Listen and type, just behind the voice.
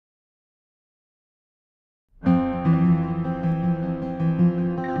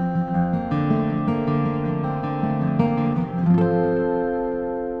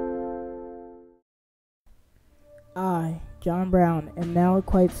John Brown, am now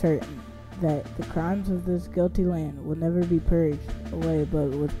quite certain that the crimes of this guilty land will never be purged away but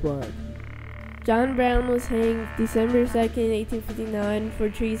with blood. John Brown was hanged December 2nd, 1859 for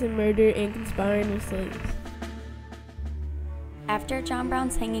treason, murder, and conspiring with slaves. After John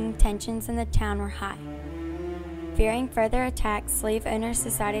Brown's hanging, tensions in the town were high. Fearing further attacks, slave owners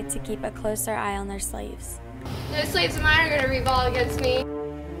decided to keep a closer eye on their slaves. No slaves of mine are going to revolt against me.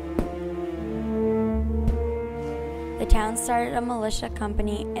 The town started a militia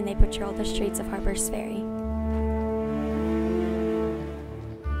company and they patrolled the streets of Harpers Ferry.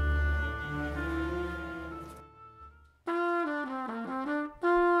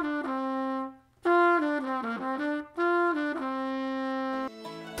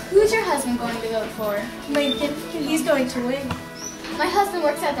 Who's your husband going to vote for? Lincoln. He's going to win. My husband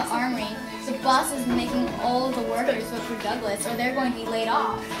works at the armory. The boss is making all of the workers vote for Douglas or they're going to be laid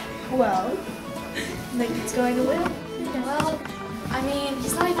off. Well, Lincoln's going to win. Well, I mean,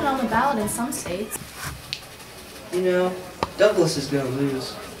 he's not even on the ballot in some states. You know, Douglas is going to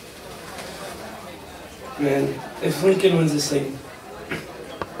lose. Man, if Lincoln wins this thing,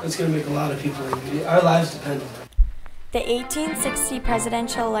 it's going to make a lot of people angry. Our lives depend on it. The 1860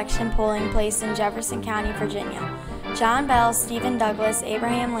 presidential election polling place in Jefferson County, Virginia. John Bell, Stephen Douglas,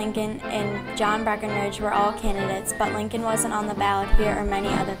 Abraham Lincoln, and John Breckinridge were all candidates, but Lincoln wasn't on the ballot here or many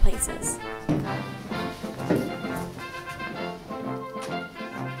other places.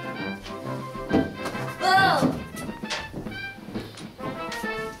 Whoa!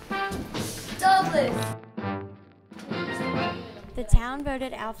 Douglas! The town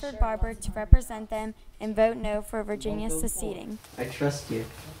voted Alfred Barber to represent them and vote no for Virginia's seceding. I trust you.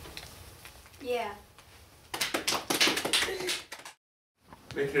 Yeah.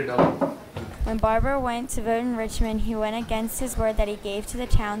 Make it a double. When Barber went to vote in Richmond, he went against his word that he gave to the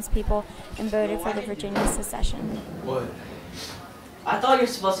townspeople and voted for the Virginia secession. What? I thought you were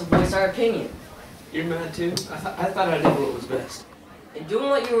supposed to voice our opinion. You're mad too? I thought I knew what was best. And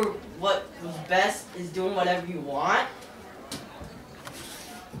doing what was best is doing whatever you want?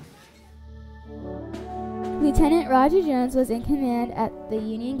 Lieutenant Roger Jones was in command at the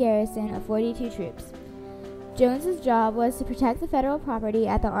Union garrison of 42 troops. Jones's job was to protect the federal property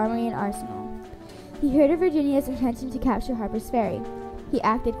at the Armory and Arsenal. He heard of Virginia's intention to capture Harpers Ferry. He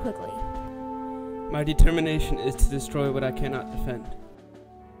acted quickly. My determination is to destroy what I cannot defend.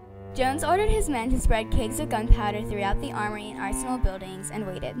 Jones ordered his men to spread kegs of gunpowder throughout the Armory and Arsenal buildings and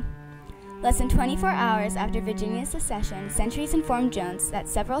waited. Less than 24 hours after Virginia's secession, sentries informed Jones that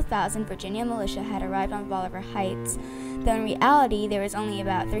several thousand Virginia militia had arrived on Bolivar Heights, though in reality there was only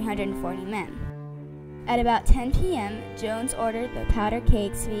about 340 men. At about 10 p.m., Jones ordered the powder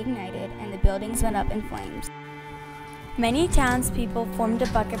kegs to be ignited and the buildings went up in flames. Many townspeople formed a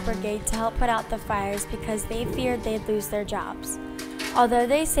bucket brigade to help put out the fires because they feared they'd lose their jobs. Although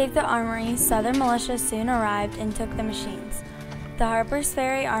they saved the armory, Southern militia soon arrived and took the machines. The Harpers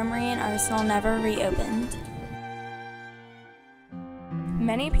Ferry Armory and Arsenal never reopened.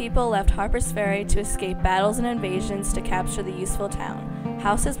 Many people left Harpers Ferry to escape battles and invasions to capture the useful town.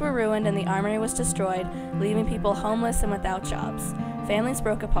 Houses were ruined and the armory was destroyed, leaving people homeless and without jobs. Families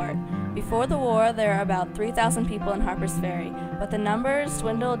broke apart. Before the war, there were about 3,000 people in Harpers Ferry, but the numbers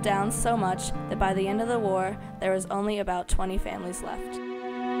dwindled down so much that by the end of the war, there was only about 20 families left.